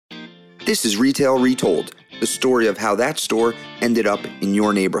This is Retail Retold, the story of how that store ended up in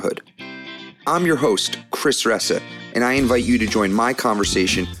your neighborhood. I'm your host, Chris Ressa, and I invite you to join my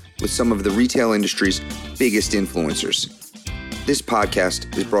conversation with some of the retail industry's biggest influencers. This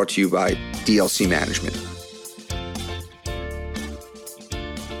podcast is brought to you by DLC Management.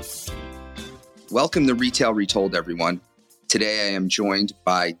 Welcome to Retail Retold, everyone. Today I am joined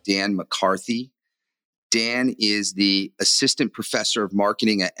by Dan McCarthy. Dan is the assistant professor of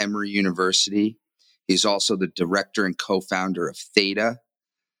marketing at Emory University. He's also the director and co-founder of Theta.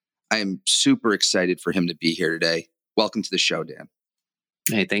 I am super excited for him to be here today. Welcome to the show, Dan.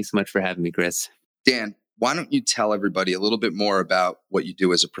 Hey, thanks so much for having me, Chris. Dan, why don't you tell everybody a little bit more about what you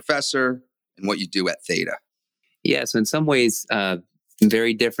do as a professor and what you do at Theta? Yeah, so in some ways,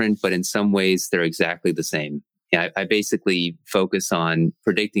 very different, but in some ways, they're exactly the same. Yeah, I basically focus on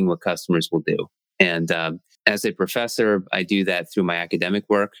predicting what customers will do. And as a professor, I do that through my academic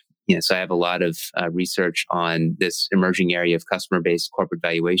work. So I have a lot of research on this emerging area of customer-based corporate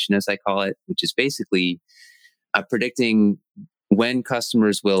valuation, as I call it, which is basically predicting when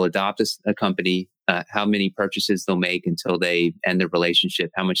customers will adopt a company, how many purchases they'll make until they end their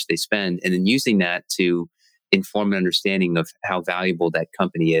relationship, how much they spend, and then using that to inform an understanding of how valuable that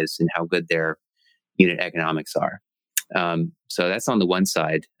company is and how good their unit economics are. So that's on the one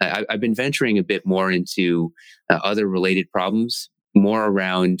side. I've been venturing a bit more into other related problems, more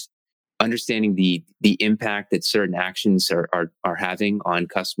around understanding the impact that certain actions are having on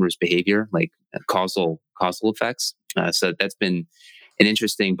customers' behavior, like causal effects. So that's been an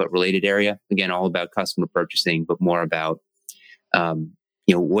interesting but related area. Again, all about customer purchasing, but more about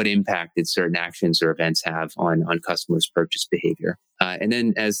what impact did certain actions or events have on customers' purchase behavior. And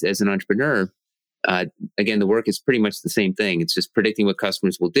then as an entrepreneur, again, the work is pretty much the same thing. It's just predicting what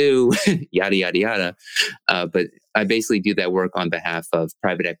customers will do, yada, yada, yada. But I basically do that work on behalf of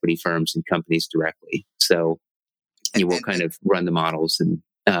private equity firms and companies directly. So you will kind of run the models and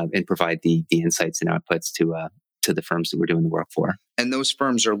provide the insights and outputs to the firms that we're doing the work for. And those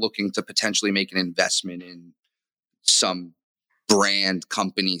firms are looking to potentially make an investment in some brand,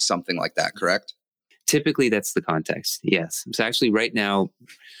 company, something like that, correct? Typically, that's the context. Yes. So actually right now,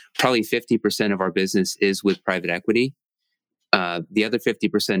 probably 50% of our business is with private equity. The other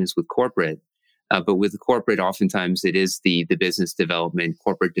 50% is with corporate. But with the corporate, oftentimes it is the business development,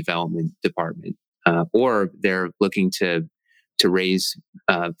 corporate development department. Or they're looking to raise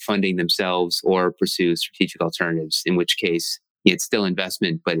funding themselves or pursue strategic alternatives, in which case it's still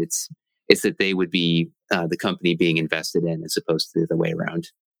investment, but it's that they would be the company being invested in as opposed to the other way around.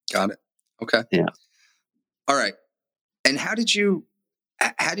 Got it. Okay. Yeah. All right. And how did you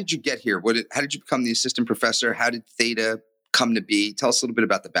get here? How did you become the assistant professor? How did Theta come to be? Tell us a little bit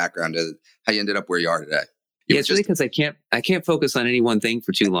about the background of how you ended up where you are today. It's really because I can't focus on any one thing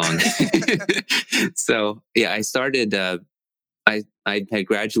for too long. So yeah, I started. I had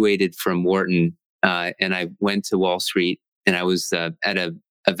graduated from Wharton, and I went to Wall Street, and I was at a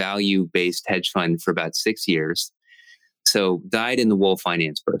value-based hedge fund for about 6 years. So dyed in the wool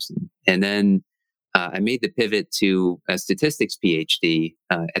finance person, and then I made the pivot to a statistics PhD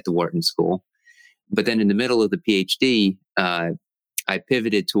at the Wharton School. But then in the middle of the PhD, I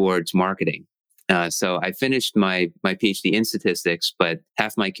pivoted towards marketing. So I finished my PhD in statistics, but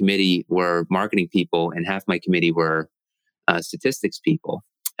half my committee were marketing people and half my committee were statistics people.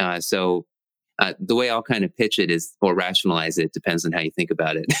 So the way I'll kind of pitch it is, or rationalize it, depends on how you think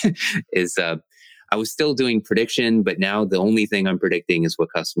about it, is I was still doing prediction, but now the only thing I'm predicting is what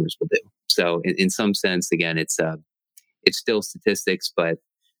customers will do. So in some sense, again, it's still statistics, but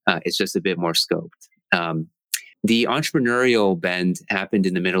it's just a bit more scoped. The entrepreneurial bend happened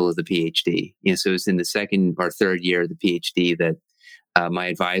in the middle of the PhD. So it was in the second or third year of the PhD that my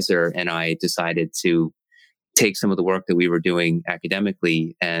advisor and I decided to take some of the work that we were doing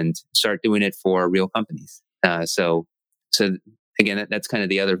academically and start doing it for real companies. So again, that's kind of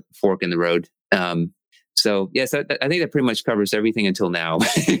the other fork in the road. So yes, I think that pretty much covers everything until now.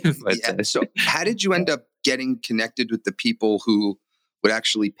 But, so how did you end up getting connected with the people who would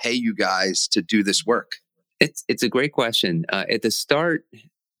actually pay you guys to do this work? It's a great question. At the start,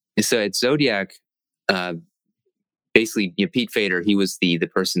 so at Zodiac, basically Pete Fader, he was the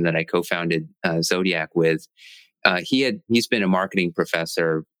person that I co-founded Zodiac with. He's been a marketing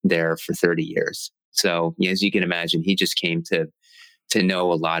professor there for 30 years. So as you can imagine, he just came to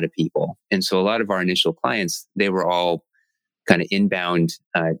know a lot of people. And so a lot of our initial clients, they were all kind of inbound,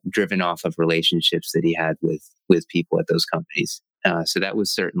 driven off of relationships that he had with people at those companies. So that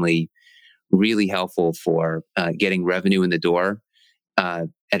was certainly really helpful for getting revenue in the door at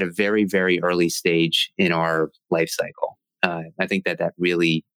a very, very early stage in our life cycle. I think that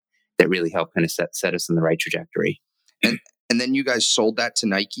that really helped kind of set us in the right trajectory. And then you guys sold that to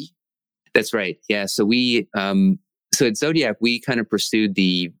Nike? That's right. Yeah. So so at Zodiac, we kind of pursued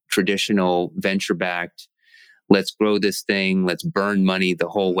the traditional venture-backed, let's grow this thing, let's burn money the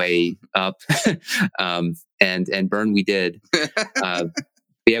whole way up. And burn we did.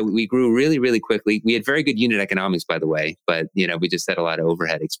 Yeah, we grew really, really quickly. We had very good unit economics, by the way, but we just had a lot of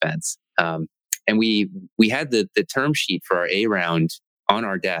overhead expense. And we had the term sheet for our A round on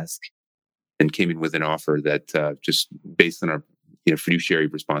our desk, and came in with an offer that just based on our fiduciary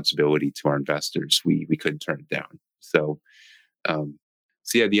responsibility to our investors, we couldn't turn it down. So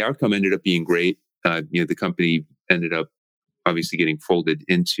yeah, the outcome ended up being great. The company ended up obviously getting folded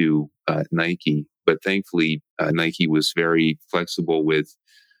into Nike, but thankfully Nike was very flexible with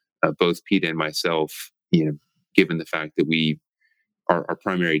both Pete and myself. Given the fact that our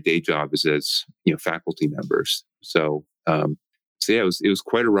primary day job is as faculty members. So yeah, it was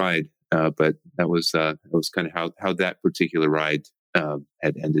quite a ride, but that was kind of how that particular ride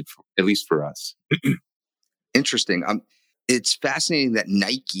had ended, at least for us. Interesting. It's fascinating that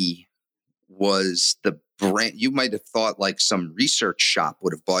Nike was the brand. You might have thought like some research shop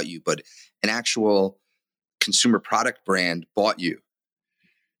would have bought you, but an actual consumer product brand bought you.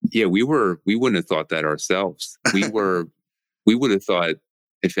 Yeah, we wouldn't have thought that ourselves. We would have thought,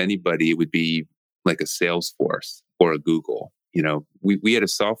 if anybody, it would be like a Salesforce or a Google. We had a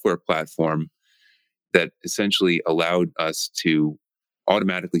software platform that essentially allowed us to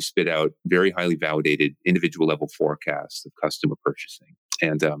automatically spit out very highly validated individual level forecasts of customer purchasing.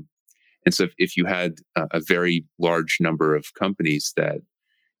 And so if you had a very large number of companies that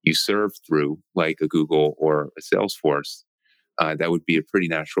you serve through, like a Google or a Salesforce, that would be a pretty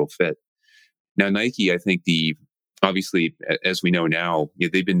natural fit. Now, Nike, I think obviously, as we know now,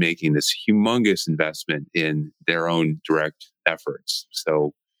 they've been making this humongous investment in their own direct efforts.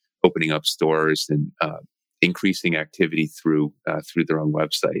 So opening up stores and increasing activity through their own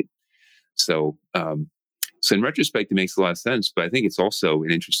website. So in retrospect, it makes a lot of sense, but I think it's also an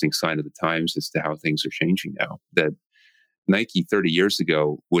interesting sign of the times as to how things are changing now. That Nike 30 years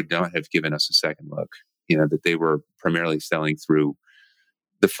ago would not have given us a second look. That they were primarily selling through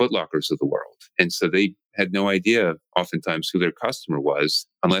the Foot Lockers of the world. And so they had no idea oftentimes who their customer was,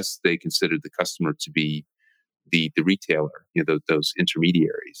 unless they considered the customer to be the retailer, those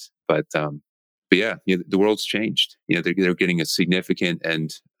intermediaries. But yeah, the world's changed. They're getting a significant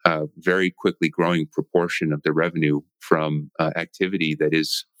and very quickly growing proportion of their revenue from activity that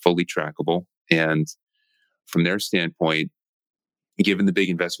is fully trackable. And from their standpoint, given the big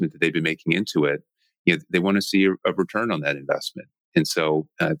investment that they've been making into it, they want to see a return on that investment. And so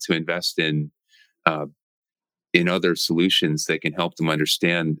to invest in other solutions that can help them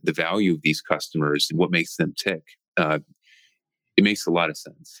understand the value of these customers and what makes them tick, it makes a lot of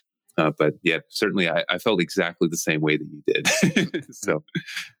sense. But yeah, certainly I felt exactly the same way that you did. So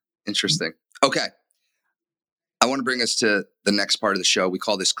interesting. Okay. I want to bring us to the next part of the show. We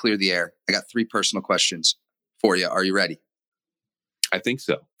call this Clear the Air. I got 3 personal questions for you. Are you ready? I think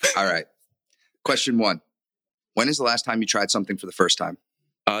so. All right. Question 1. When is the last time you tried something for the first time?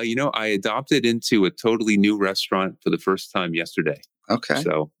 I adopted into a totally new restaurant for the first time yesterday. Okay.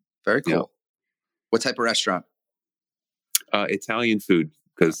 So very cool. What type of restaurant? Italian food,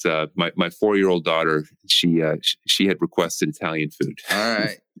 because my 4-year-old daughter, she had requested Italian food. All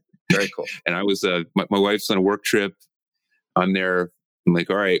right. Very cool. And I was my wife's on a work trip. I'm there. I'm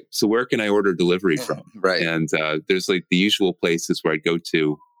like, all right, so where can I order delivery from? Right. And there's like the usual places where I'd go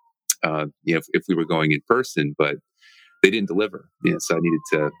to, if we were going in person, but they didn't deliver. So I needed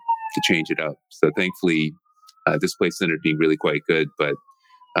to change it up. So thankfully, this place ended up being really quite good. But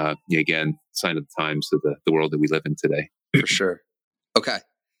again, sign of the times of the world that we live in today. For sure. Okay.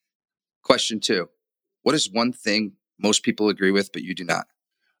 Question 2. What is one thing most people agree with, but you do not?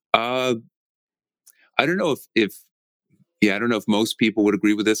 I don't know if I don't know if most people would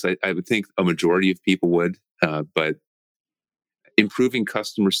agree with this. I would think a majority of people would, but improving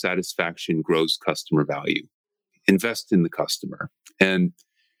customer satisfaction grows customer value. Invest in the customer. And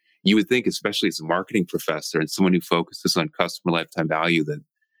you would think, especially as a marketing professor and someone who focuses on customer lifetime value,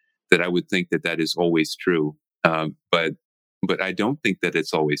 that I would think that is always true. But I don't think that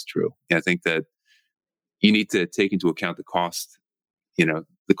it's always true. I think that you need to take into account the cost,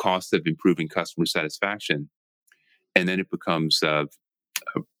 the cost of improving customer satisfaction. And then it becomes a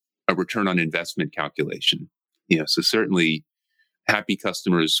return on investment calculation. So certainly happy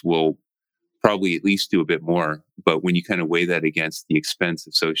customers will probably at least do a bit more. But when you kind of weigh that against the expense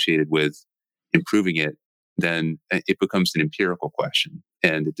associated with improving it, then it becomes an empirical question.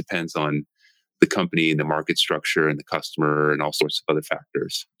 And it depends on the company and the market structure and the customer and all sorts of other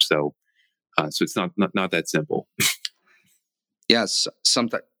factors. So it's not that simple. Yes,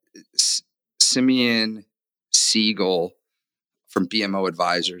 Simeon Siegel from BMO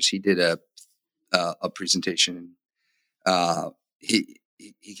Advisors. He did a presentation.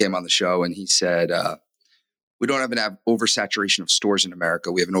 He came on the show and he said, we don't have an oversaturation of stores in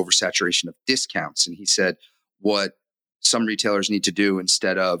America. We have an oversaturation of discounts. And he said what some retailers need to do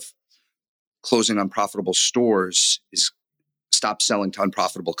instead of closing unprofitable stores is stop selling to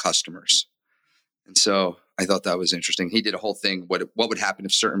unprofitable customers. And so I thought that was interesting. He did a whole thing. What would happen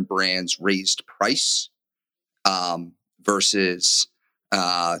if certain brands raised price versus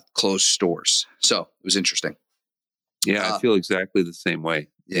closed stores? So it was interesting. Yeah, I feel exactly the same way.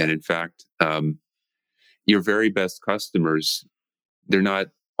 Yeah. And in fact, your very best customers, they're not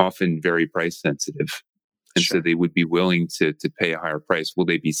often very price sensitive. And Sure. so they would be willing to pay a higher price. Will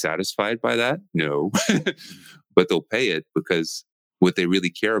they be satisfied by that? No. But they'll pay it because what they really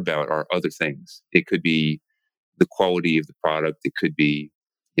care about are other things. It could be the quality of the product. It could be,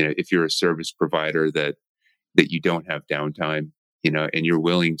 if you're a service provider that you don't have downtime, and you're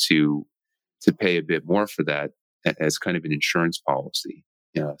willing to pay a bit more for that as kind of an insurance policy.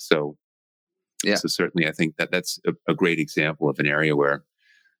 So certainly I think that's a great example of an area where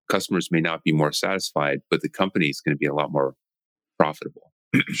customers may not be more satisfied, but the company is going to be a lot more profitable.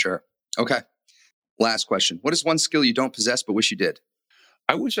 Sure. Okay. Last question. What is one skill you don't possess but wish you did?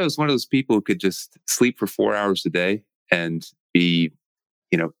 I wish I was one of those people who could just sleep for 4 hours a day and be,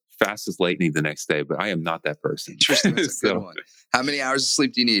 fast as lightning the next day, but I am not that person. Interesting. That's a good one. How many hours of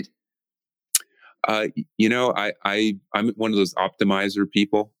sleep do you need? I'm one of those optimizer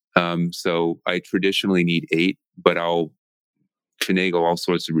people. So I traditionally need 8, but I'll finagle all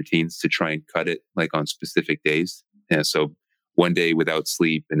sorts of routines to try and cut it like on specific days. And so one day without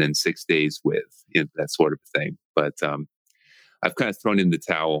sleep and then 6 days with that sort of thing. But I've kind of thrown in the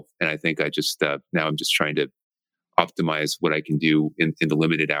towel, and I think I just now I'm just trying to optimize what I can do in the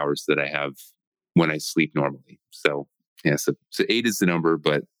limited hours that I have when I sleep normally. So 8 is the number,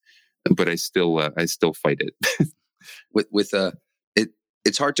 but I still fight it.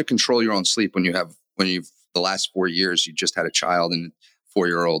 It's hard to control your own sleep when you've the last 4 years you just had a child and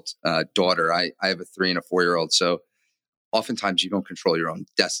 4-year-old daughter. I have a 3 and a 4-year-old, so oftentimes you don't control your own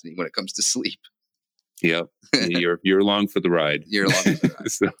destiny when it comes to sleep. Yeah, you're along for the ride. You're along for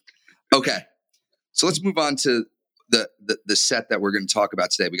the ride. Okay, so let's move on to the set that we're going to talk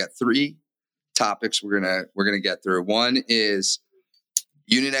about today. We got 3 topics we're gonna get through. One is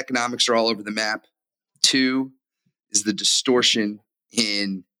unit economics are all over the map. 2 is the distortion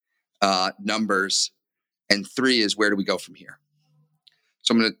in numbers, and 3 is where do we go from here.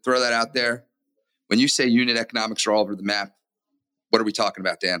 So I'm going to throw that out there. When you say unit economics are all over the map, what are we talking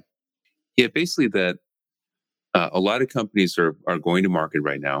about, Dan? Yeah, basically that a lot of companies are going to market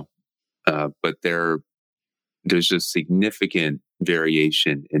right now, but there's just significant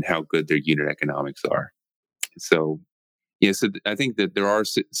variation in how good their unit economics are. So, so I think that there are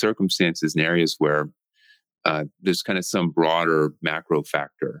circumstances and areas where there's kind of some broader macro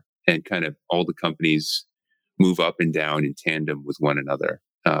factor, and kind of all the companies move up and down in tandem with one another.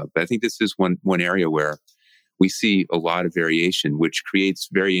 But I think this is one area where we see a lot of variation, which creates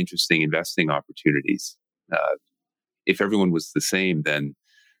very interesting investing opportunities. If everyone was the same, then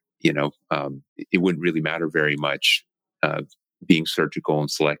it wouldn't really matter very much being surgical and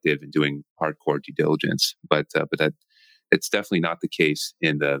selective and doing hardcore due diligence. But that it's definitely not the case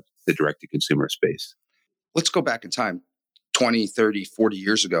in the direct-to-consumer space. Let's go back in time 20, 30, 40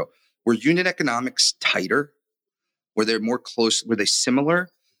 years ago. Were unit economics tighter? Were they more close? Were they similar?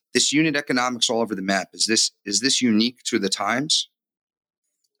 This unit economics all over the map. Is this unique to the times?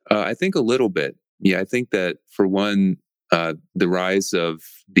 I think a little bit. Yeah, I think that for one, the rise of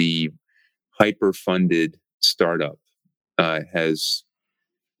the hyper-funded startup has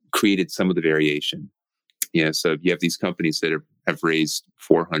created some of the variation. So you have these companies that have raised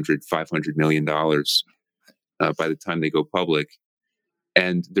 $400, $500 million by the time they go public,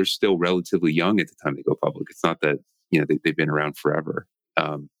 and they're still relatively young at the time they go public. It's not that they've been around forever.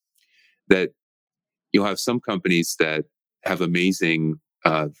 That you'll have some companies that have amazingly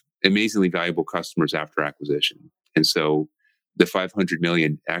valuable customers after acquisition, and so the 500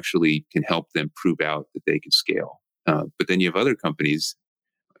 million actually can help them prove out that they can scale. But then you have other companies,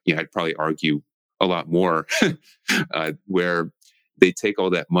 I'd probably argue a lot more, where they take all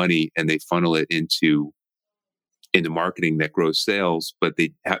that money and they funnel it into marketing that grows sales, but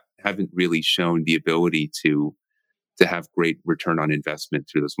they haven't really shown the ability to have great return on investment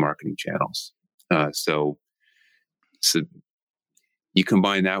through those marketing channels. So you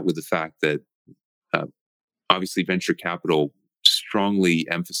combine that with the fact that obviously venture capital strongly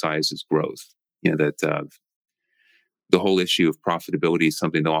emphasizes growth. That the whole issue of profitability is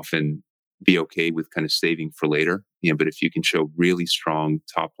something they'll often be okay with kind of saving for later. But if you can show really strong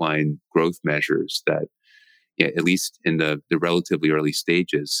top line growth measures that, at least in the relatively early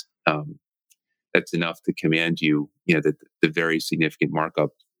stages, that's enough to command the very significant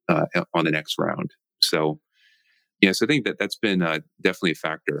markup on the next round. So, so I think that's been definitely a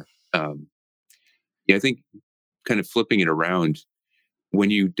factor. I think kind of flipping it around, when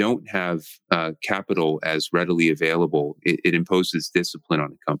you don't have capital as readily available, it imposes discipline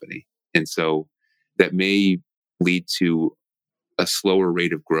on a company. And so that may lead to a slower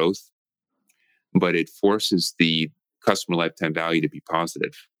rate of growth, but it forces the customer lifetime value to be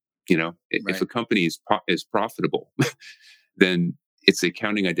positive. Right. If a company is profitable, then it's the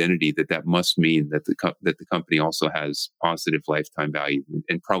accounting identity that must mean that the company also has positive lifetime value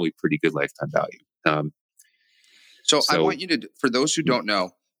and probably pretty good lifetime value. So I want you to, for those who don't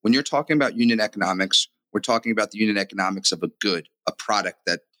know, when you're talking about unit economics, we're talking about the unit economics of a good, a product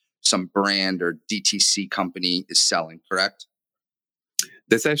that some brand or DTC company is selling, correct?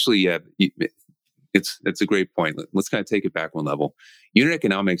 That's actually, it's a great point. Let's kind of take it back one level. Unit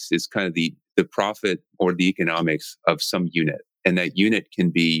economics is kind of the profit or the economics of some unit. And that unit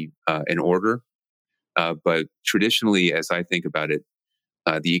can be an order, but traditionally, as I think about it,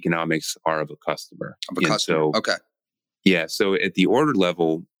 the economics are of a customer. Of a customer, so, okay. Yeah, so at the order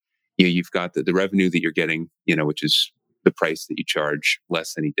level, you've got the revenue that you're getting, which is the price that you charge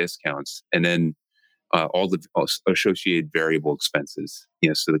less any discounts, and then all the associated variable expenses.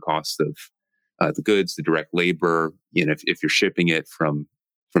 So the cost of the goods, the direct labor. If you're shipping it from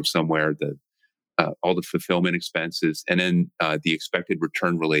somewhere, all the fulfillment expenses, and then the expected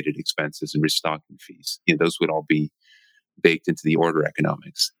return related expenses and restocking fees. Those would all be baked into the order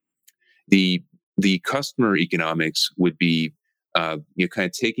economics. The customer economics would be kind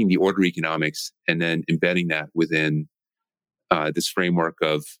of taking the order economics and then embedding that within this framework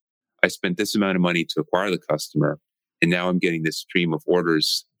of, I spent this amount of money to acquire the customer, and now I'm getting this stream of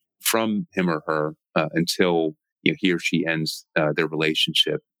orders from him or her until he or she ends their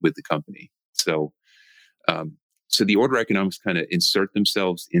relationship with the company. So the order economics kind of insert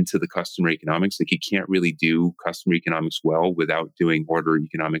themselves into the customer economics. Like, you can't really do customer economics well without doing order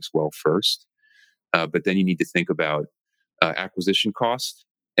economics well first. But then you need to think about acquisition cost,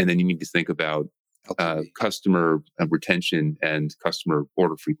 and then you need to think about customer retention and customer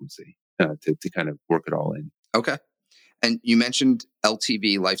order frequency to kind of work it all in. Okay. And you mentioned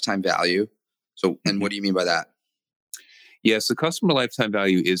LTV, lifetime value. So, and what do you mean by that? Yeah, so customer lifetime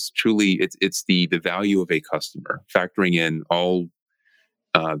value is truly it's the value of a customer, factoring in all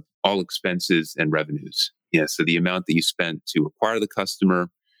expenses and revenues. Yeah, so the amount that you spent to acquire the customer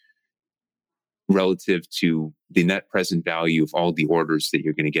relative to the net present value of all the orders that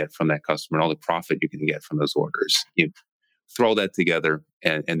you're going to get from that customer and all the profit you're going to get from those orders. You throw all that together,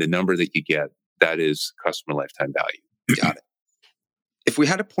 and the number that you get, that is customer lifetime value. Got it. If we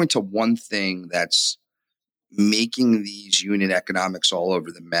had to point to one thing that's making these unit economics all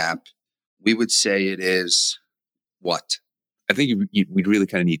over the map, we would say it is what? I think we'd really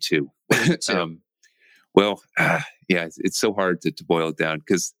kind of need two. It's so hard to boil it down,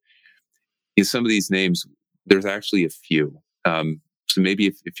 because in some of these names, there's actually a few. So maybe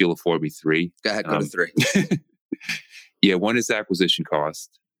if you'll afford me three. Go ahead, go to three. Yeah, one is acquisition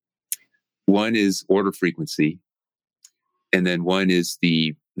cost. One is order frequency. And then one is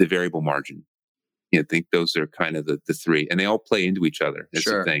the variable margin. I think those are kind of the three, and they all play into each other. That's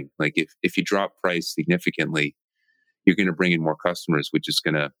Sure. the thing. Like, if you drop price significantly, you're going to bring in more customers, which is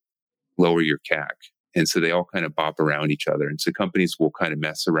going to lower your CAC. And so they all kind of bop around each other. And so companies will kind of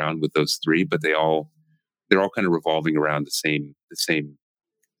mess around with those three, but they're all kind of revolving around the same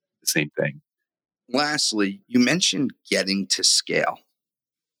thing. Lastly, you mentioned getting to scale.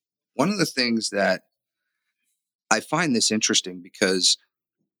 One of the things that I find this interesting, because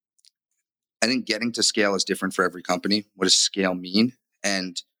I think getting to scale is different for every company. What does scale mean?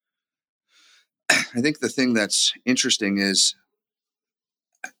 And I think the thing that's interesting is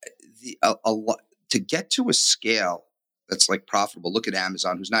to get to a scale that's like profitable. Look at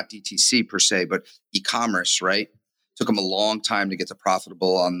Amazon, who's not DTC per se, but e-commerce, right? Took them a long time to get to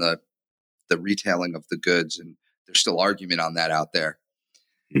profitable on the retailing of the goods, and there's still argument on that out there.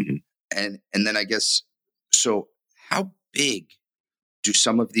 Mm-hmm. And then I guess, so how big do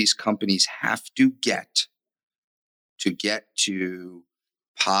some of these companies have to get to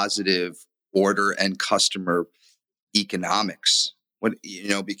positive order and customer economics?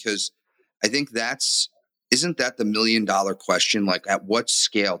 Because I think isn't that the $1 million question? Like, at what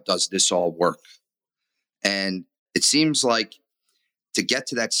scale does this all work? And it seems like to get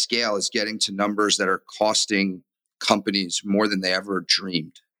to that scale is getting to numbers that are costing companies more than they ever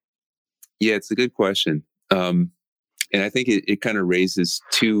dreamed? Yeah, it's a good question. And I think it kind of raises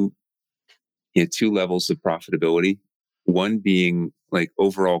two levels of profitability. One being like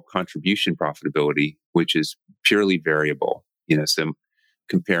overall contribution profitability, which is purely variable. So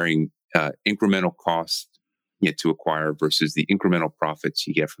comparing incremental cost to acquire versus the incremental profits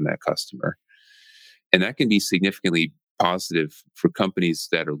you get from that customer, and that can be significantly positive for companies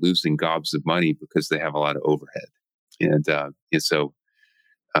that are losing gobs of money because they have a lot of overhead, and so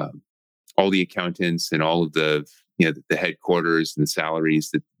um, all the accountants and all of the headquarters and the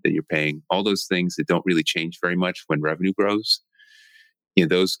salaries that you're paying, all those things that don't really change very much when revenue grows,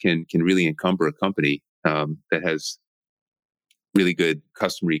 those can really encumber a company that has really good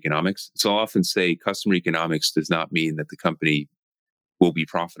customer economics. So I'll often say customer economics does not mean that the company will be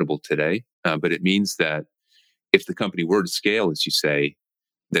profitable today, but it means that if the company were to scale, as you say,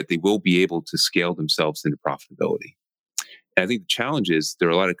 that they will be able to scale themselves into profitability. And I think the challenge is there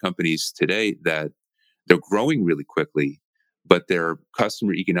are a lot of companies today that they're growing really quickly, but their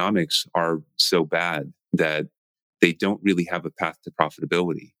customer economics are so bad that they don't really have a path to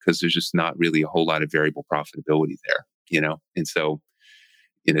profitability because there's just not really a whole lot of variable profitability there. And so,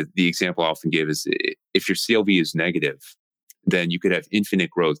 the example I often give is if your CLV is negative, then you could have infinite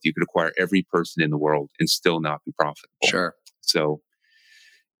growth. You could acquire every person in the world and still not be profitable. Sure. So,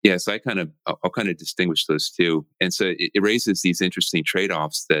 yeah, so I'll kind of distinguish those two. And so it raises these interesting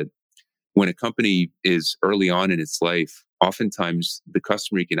trade-offs that when a company is early on in its life, oftentimes the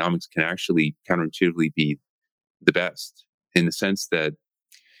customer economics can actually counterintuitively be the best in the sense that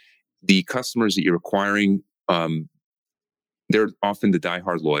the customers that you're acquiring, they're often the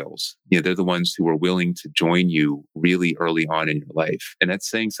diehard loyals. They're the ones who are willing to join you really early on in your life. And that's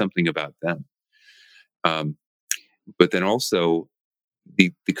saying something about them. But then also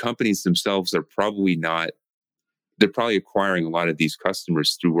the companies themselves are probably not, they're probably acquiring a lot of these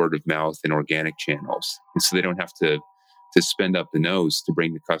customers through word of mouth and organic channels. And so they don't have to spend up the nose to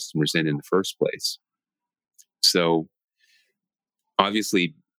bring the customers in the first place. So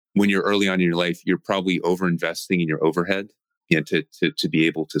obviously, when you're early on in your life, you're probably over investing in your overhead, to be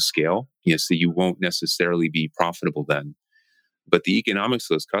able to scale. So you won't necessarily be profitable then. But the economics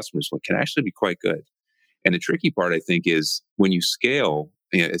of those customers can actually be quite good. And the tricky part, I think, is when you scale,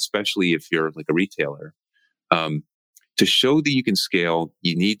 especially if you're like a retailer, to show that you can scale,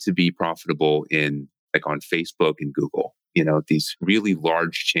 you need to be profitable in like on Facebook and Google, these really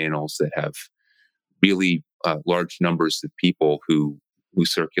large channels that have really large numbers of people who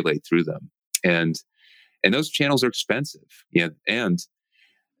circulate through them. And those channels are expensive. And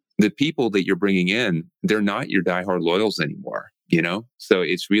the people that you're bringing in, they're not your diehard loyals anymore, So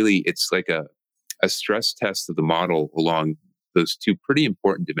it's like a stress test of the model along those two pretty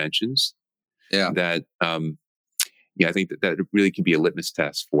important dimensions. Yeah. That, I think that really can be a litmus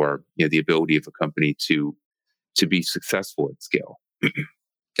test for, the ability of a company to be successful at scale.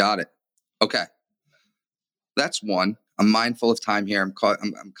 Got it. Okay. That's one. I'm mindful of time here. I'm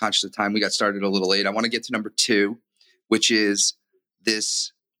conscious of time. We got started a little late. I want to get to number two, which is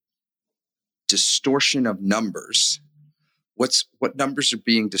this distortion of numbers. What numbers are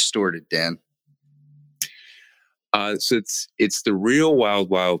being distorted, Dan? So it's the real wild,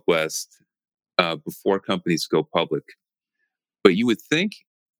 wild west before companies go public. But you would think,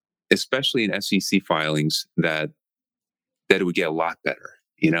 especially in SEC filings, that it would get a lot better.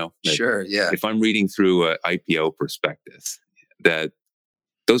 Sure. Yeah. If I'm reading through an IPO prospectus, that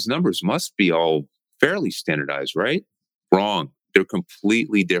those numbers must be all fairly standardized, right? Wrong. They're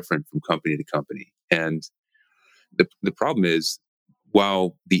completely different from company to company. And the problem is,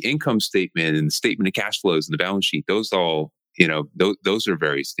 while the income statement and the statement of cash flows and the balance sheet, those all, those are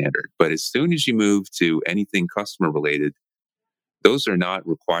very standard. But as soon as you move to anything customer related, those are not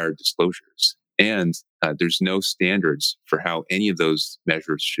required disclosures. And there's no standards for how any of those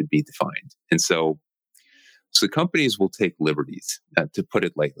measures should be defined. And so companies will take liberties, to put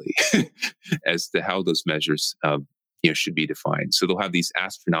it lightly, as to how those measures should be defined. So they'll have these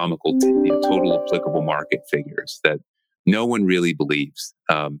astronomical total applicable market figures that no one really believes.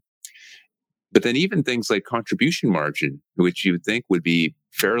 But then even things like contribution margin, which you would think would be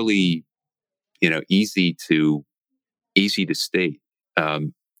fairly easy to state,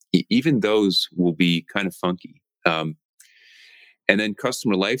 even those will be kind of funky. And then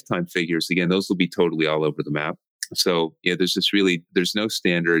customer lifetime figures, again, those will be totally all over the map. So there's no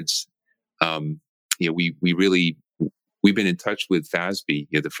standards. We've been in touch with FASB,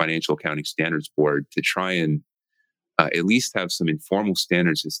 the Financial Accounting Standards Board, to try and at least have some informal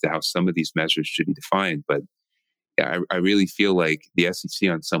standards as to how some of these measures should be defined. But I really feel like the SEC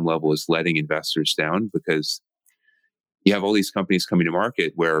on some level is letting investors down, because you have all these companies coming to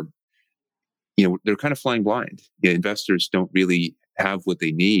market where, they're kind of flying blind. Investors don't really have what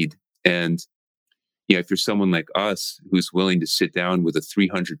they need. And, if you're someone like us who's willing to sit down with a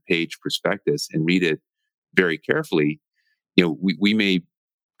 300-page prospectus and read it very carefully, we may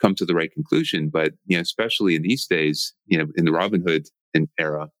come to the right conclusion. But, especially in these days, in the Robinhood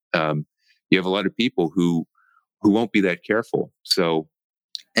era, you have a lot of people who won't be that careful. So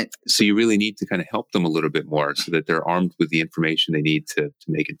you really need to kind of help them a little bit more so that they're armed with the information they need to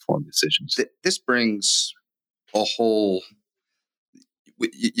make informed decisions. This brings a whole,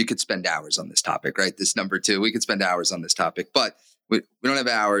 you could spend hours on this topic, right? This number two, we could spend hours on this topic, but we don't have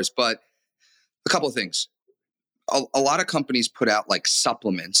hours. But a couple of things. A lot of companies put out like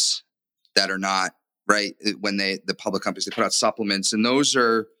supplements that are not, right? When the public companies, they put out supplements, and those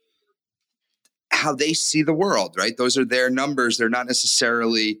are how they see the world, right? Those are their numbers. They're not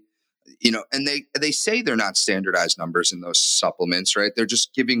necessarily, and they say they're not standardized numbers in those supplements, right? They're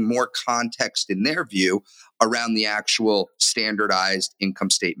just giving more context in their view around the actual standardized income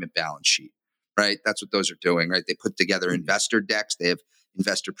statement balance sheet, right? That's what those are doing, right? They put together investor decks. They have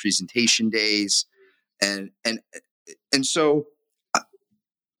investor presentation days. And so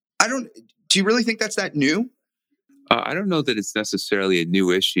do you really think that's that new? I don't know that it's necessarily a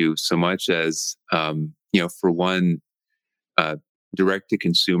new issue so much as, for one, direct to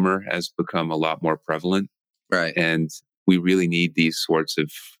consumer has become a lot more prevalent. Right. And we really need these sorts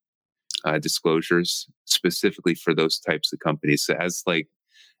of disclosures specifically for those types of companies. So as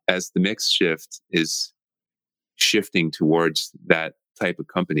the mix shift is shifting towards that type of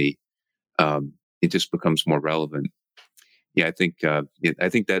company, it just becomes more relevant. Yeah, I think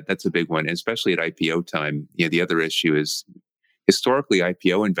that's a big one, and especially at IPO time. The other issue is historically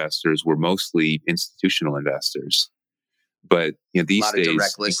IPO investors were mostly institutional investors, but these a lot days of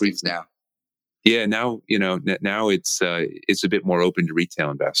direct listings now. Yeah, now now it's a bit more open to retail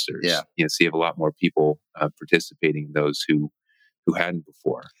investors. Yeah, so you have a lot more people participating in those who hadn't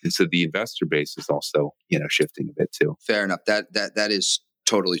before, and so the investor base is also shifting a bit too. Fair enough. That is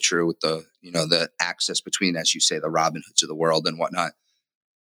totally true with the the access between, as you say, the Robinhoods of the world and whatnot.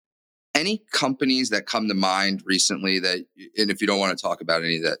 Any companies that come to mind recently that, and if you don't want to talk about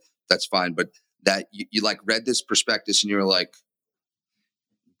any of that, that's fine, but that you like read this prospectus and you were like,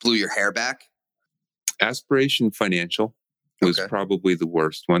 blew your hair back? Aspiration Financial was probably the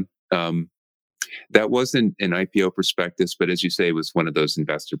worst one. That wasn't an IPO prospectus, but as you say, it was one of those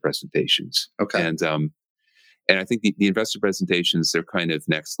investor presentations. Okay. And I think the investor presentations, they're kind of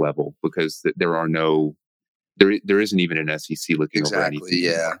next level because there isn't even an SEC looking over anything.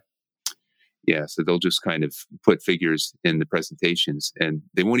 Yeah. Anymore. Yeah. So they'll just kind of put figures in the presentations and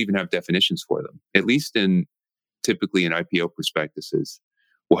they won't even have definitions for them. At least typically in IPO prospectuses,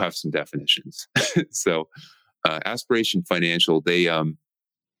 we'll have some definitions. So Aspiration Financial, they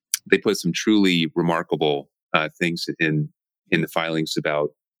put some truly remarkable things in the filings about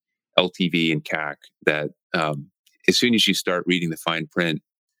LTV and CAC that as soon as you start reading the fine print,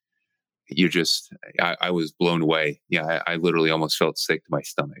 I was blown away. Yeah, I literally almost felt sick to my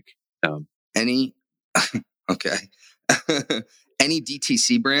stomach. Any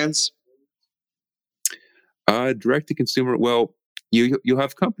DTC brands? Direct to consumer. Well, you'll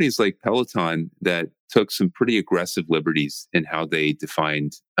have companies like Peloton that took some pretty aggressive liberties in how they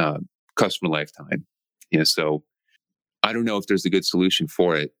defined customer lifetime. So I don't know if there's a good solution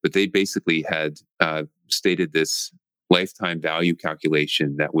for it, but they basically had stated this lifetime value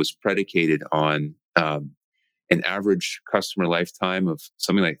calculation that was predicated on an average customer lifetime of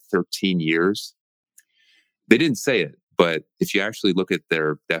something like 13 years. They didn't say it, but if you actually look at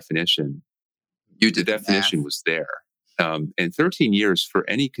their definition, the definition was there. And 13 years for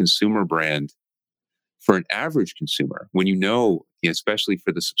any consumer brand, for an average consumer, when especially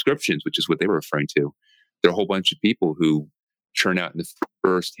for the subscriptions, which is what they were referring to, there are a whole bunch of people who churn out in the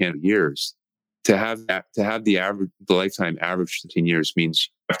first 10 years. To have the lifetime average 13 years means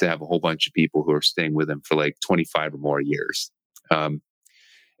you have to have a whole bunch of people who are staying with them for like 25 or more years. And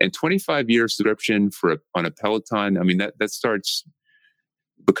 25-year subscription on a Peloton, I mean, that starts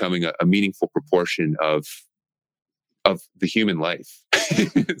becoming a meaningful proportion of the human life.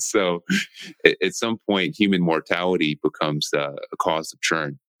 So at some point, human mortality becomes a cause of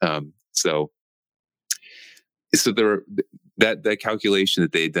churn. So that calculation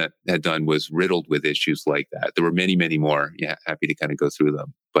that they had done was riddled with issues like that. There were many, many more. Yeah, happy to kind of go through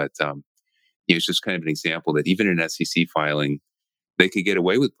them. But it's just kind of an example that even in SEC filing, they could get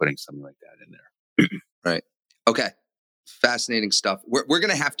away with putting something like that in there. Right. Okay. Fascinating stuff. We're going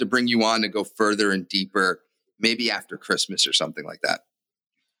to have to bring you on to go further and deeper maybe after Christmas or something like that.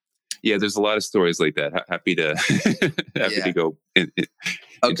 Yeah, there's a lot of stories like that. Happy to to go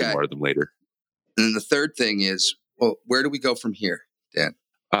into more of them later. And then the third thing is, well, where do we go from here, Dan?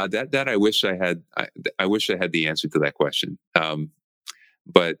 That I wish I had. I wish I had the answer to that question.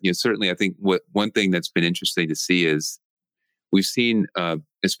 But certainly, I think one thing that's been interesting to see is we've seen,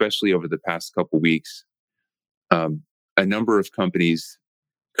 especially over the past couple weeks, a number of companies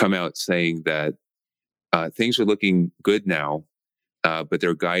come out saying that things are looking good now, but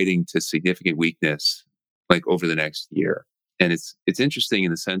they're guiding to significant weakness like over the next year. And it's interesting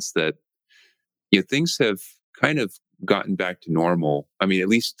in the sense that things have kind of gotten back to normal. I mean, at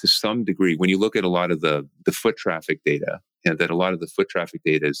least to some degree, when you look at a lot of the foot traffic data, that a lot of the foot traffic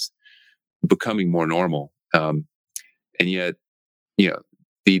data is becoming more normal. And yet,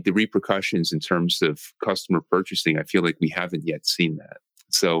 the repercussions in terms of customer purchasing, I feel like we haven't yet seen that.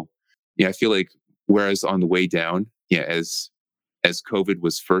 So, I feel like whereas on the way down, as COVID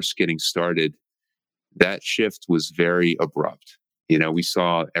was first getting started, that shift was very abrupt. We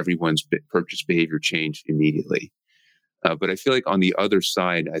saw everyone's purchase behavior change immediately. But I feel like on the other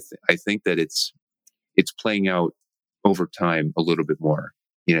side, I think that it's playing out over time a little bit more.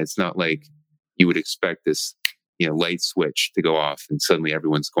 It's not like you would expect this, light switch to go off and suddenly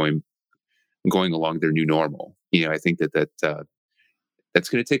everyone's going along their new normal. I think that's going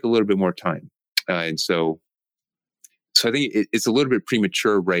to take a little bit more time, and so I think it's a little bit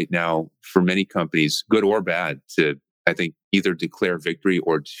premature right now for many companies, good or bad, to I think either declare victory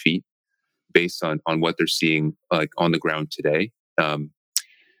or defeat based on what they're seeing like on the ground today.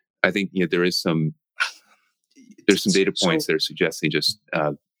 I think there's some data points that are suggesting just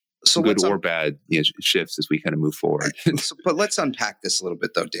good or bad shifts as we kind of move forward. But let's unpack this a little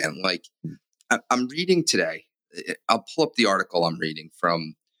bit though, Dan. Like I'm reading today, I'll pull up the article I'm reading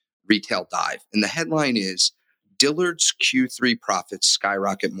from Retail Dive, and the headline is Dillard's Q3 profits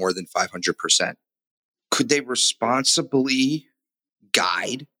skyrocket more than 500%. Could they responsibly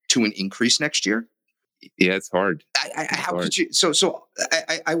guide to an increase next year? Yeah, it's hard. Could you? So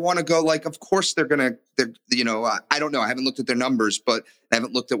I want to go like, of course they're gonna. I don't know. I haven't looked at their numbers, but I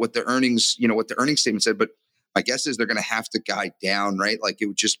haven't looked at what their earnings. What the earnings statement said. But my guess is they're going to have to guide down, right? Like it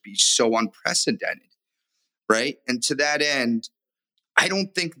would just be so unprecedented, right? And to that end, I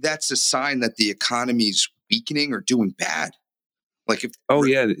don't think that's a sign that the economy's weakening or doing bad. Like if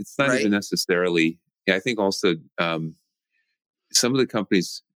it's not even necessarily. Yeah, I think also some of the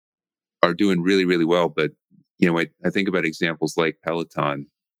companies are doing really, really well. But, I think about examples like Peloton,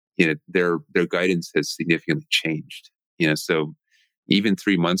 their guidance has significantly changed. So even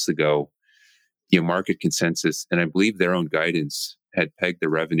 3 months ago, market consensus, and I believe their own guidance had pegged the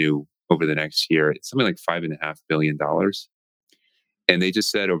revenue over the next year at something like $5.5 billion. And they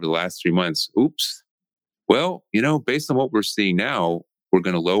just said over the last 3 months, oops, well, based on what we're seeing now, we're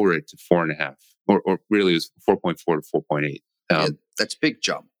going to lower it to 4.5, or really it was 4.4 to 4.8. That's a big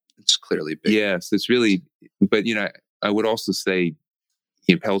jump. It's clearly big. Yes, it's really, but I would also say,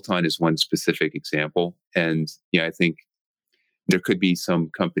 Peloton is one specific example, and I think there could be some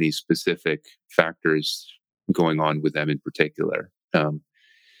company specific factors going on with them in particular. But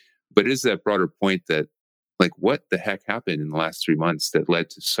it is that broader point that, like, what the heck happened in the last 3 months that led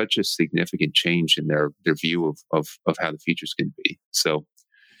to such a significant change in their view of how the features can be. So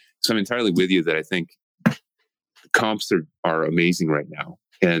I'm entirely with you that I think comps are amazing right now.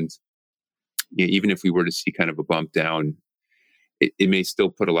 And even if we were to see kind of a bump down, it may still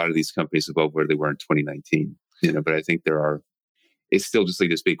put a lot of these companies above where they were in 2019. But I think it's still just like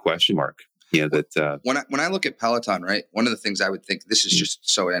this big question mark. That when I look at Peloton, right, one of the things I would think, this is just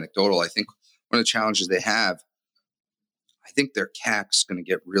so anecdotal, I think one of the challenges they have, I think their CAC's going to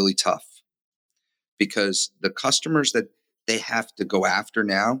get really tough because the customers that they have to go after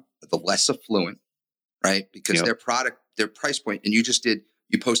now are the less affluent, right? Because their product, their price point, and you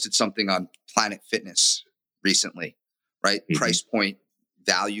posted something on Planet Fitness recently, right? Mm-hmm. Price point,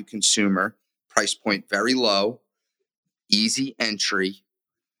 value consumer, price point very low, easy entry,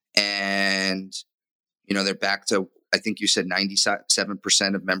 and they're back to, I think you said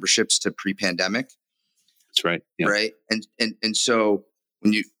 97% of memberships to pre-pandemic. That's right. Yeah. Right. And so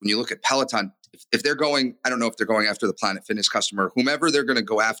when you look at Peloton, if they're going, I don't know if they're going after the Planet Fitness customer, whomever they're going to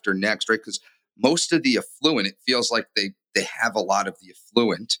go after next, right? Because most of the affluent, it feels like they have a lot of the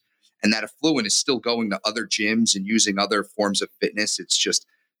affluent, and that affluent is still going to other gyms and using other forms of fitness. It's just,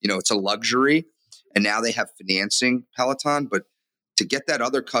 it's a luxury. And now they have financing, Peloton, but to get that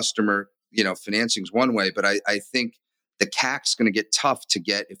other customer, financing is one way, but I think the CAC's going to get tough to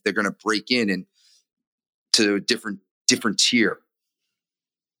get if they're going to break in and to a different tier.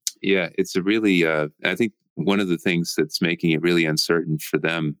 Yeah, it's a really, I think one of the things that's making it really uncertain for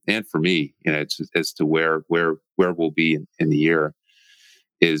them and for me, as to where we'll be in the year,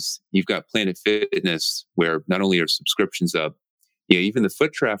 is you've got Planet Fitness, where not only are subscriptions up, even the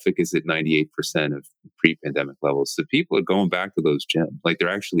foot traffic is at 98% of pre-pandemic levels. So people are going back to those gyms, like they're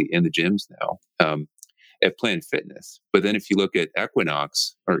actually in the gyms now at Planet Fitness. But then if you look at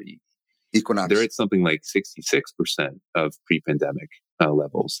Equinox, they're at something like 66% of pre-pandemic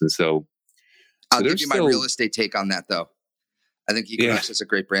levels. And so I'll give you my real estate take on that, though. I think Equinox is a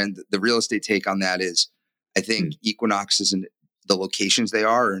great brand. The real estate take on that is, I think Equinox is in the locations they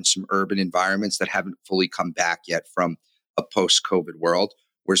are in some urban environments that haven't fully come back yet from a post-COVID world,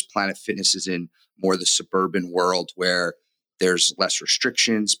 whereas Planet Fitness is in more the suburban world where there's less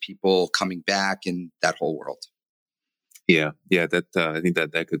restrictions, people coming back, in that whole world. Yeah, that I think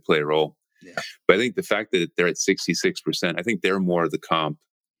that could play a role. Yeah. But I think the fact that they're at 66%, I think they're more the comp,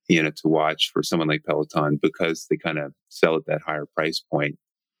 to watch for someone like Peloton, because they kind of sell at that higher price point.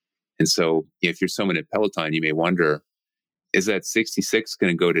 And so if you're someone at Peloton, you may wonder, is that 66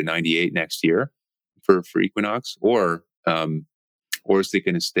 going to go to 98 next year for Equinox, or is it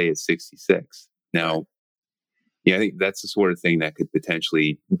going to stay at 66? Now, I think that's the sort of thing that could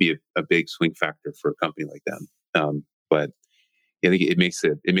potentially be a big swing factor for a company like them. But I think it makes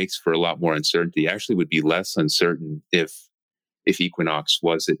for a lot more uncertainty. Actually, would be less uncertain if Equinox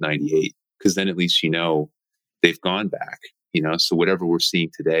was at 98, because then at least they've gone back. So whatever we're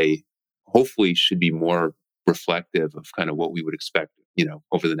seeing today, hopefully, should be more reflective of kind of what we would expect,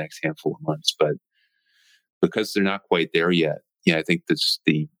 over the next handful of months. But because they're not quite there yet, I think that's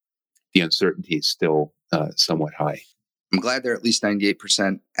the uncertainty is still somewhat high. I'm glad they're at least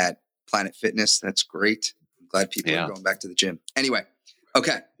 98% at Planet Fitness. That's great. I'm glad people are going back to the gym. Anyway,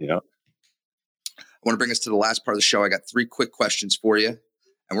 okay. Yeah. I want to bring us to the last part of the show. I got 3 quick questions for you,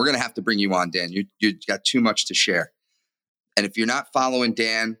 and we're going to have to bring you on, Dan. You got too much to share. And if you're not following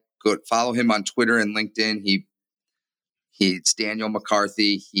Dan, go follow him on Twitter and LinkedIn. It's Daniel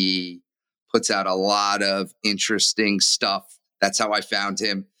McCarthy. He puts out a lot of interesting stuff. That's how I found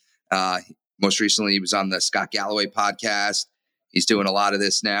him. Most recently, he was on the Scott Galloway podcast. He's doing a lot of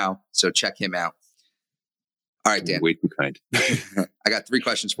this now, so check him out. All right, Dan. Way too kind. I got 3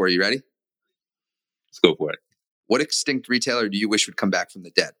 questions for you. Ready? Let's go for it. What extinct retailer do you wish would come back from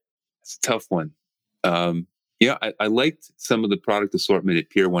the dead? That's a tough one. I liked some of the product assortment at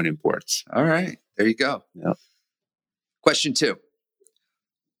Pier 1 Imports. All right. There you go. Yeah. Question 2.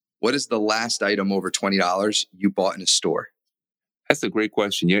 What is the last item over $20 you bought in a store? That's a great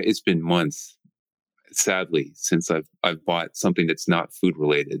question. Yeah, it's been months, sadly, since I've bought something that's not food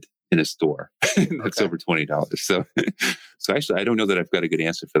related in a store that's over $20. So actually, I don't know that I've got a good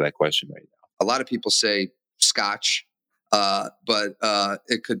answer for that question right now. A lot of people say Scotch, but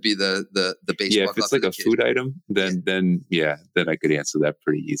it could be the baseball. Yeah, if it's like a food item, then I could answer that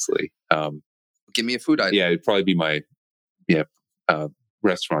pretty easily. Give me a food item. Yeah, it'd probably be my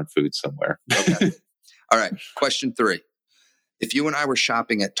restaurant food somewhere. Okay. All right. Question 3. If you and I were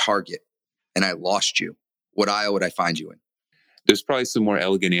shopping at Target and I lost you, what aisle would I find you in? There's probably some more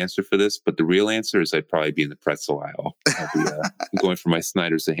elegant answer for this, but the real answer is I'd probably be in the pretzel aisle. I'll be going for my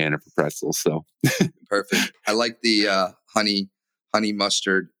Snyder's of Hanover pretzels. So perfect. I like the honey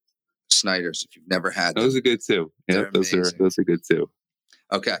mustard Snyder's. If you've never had them, those are good too. Yeah, those are good too.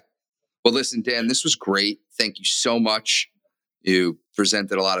 Okay. Well, listen, Dan, this was great. Thank you so much. You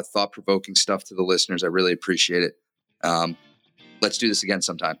presented a lot of thought-provoking stuff to the listeners. I really appreciate it. Let's do this again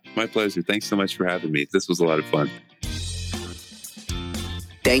sometime. My pleasure. Thanks so much for having me. This was a lot of fun.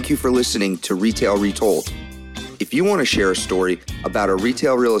 Thank you for listening to Retail Retold. If you want to share a story about a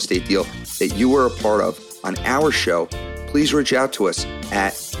retail real estate deal that you were a part of on our show, please reach out to us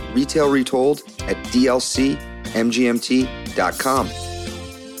at retailretold@dlcmgmt.com.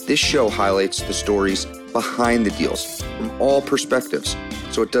 This show highlights the stories behind the deals from all perspectives,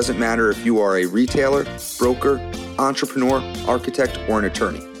 so it doesn't matter if you are a retailer, broker, entrepreneur, architect, or an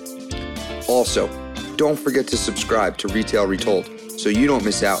attorney. Also, don't forget to subscribe to Retail Retold so you don't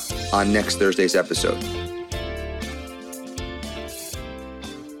miss out on next Thursday's episode.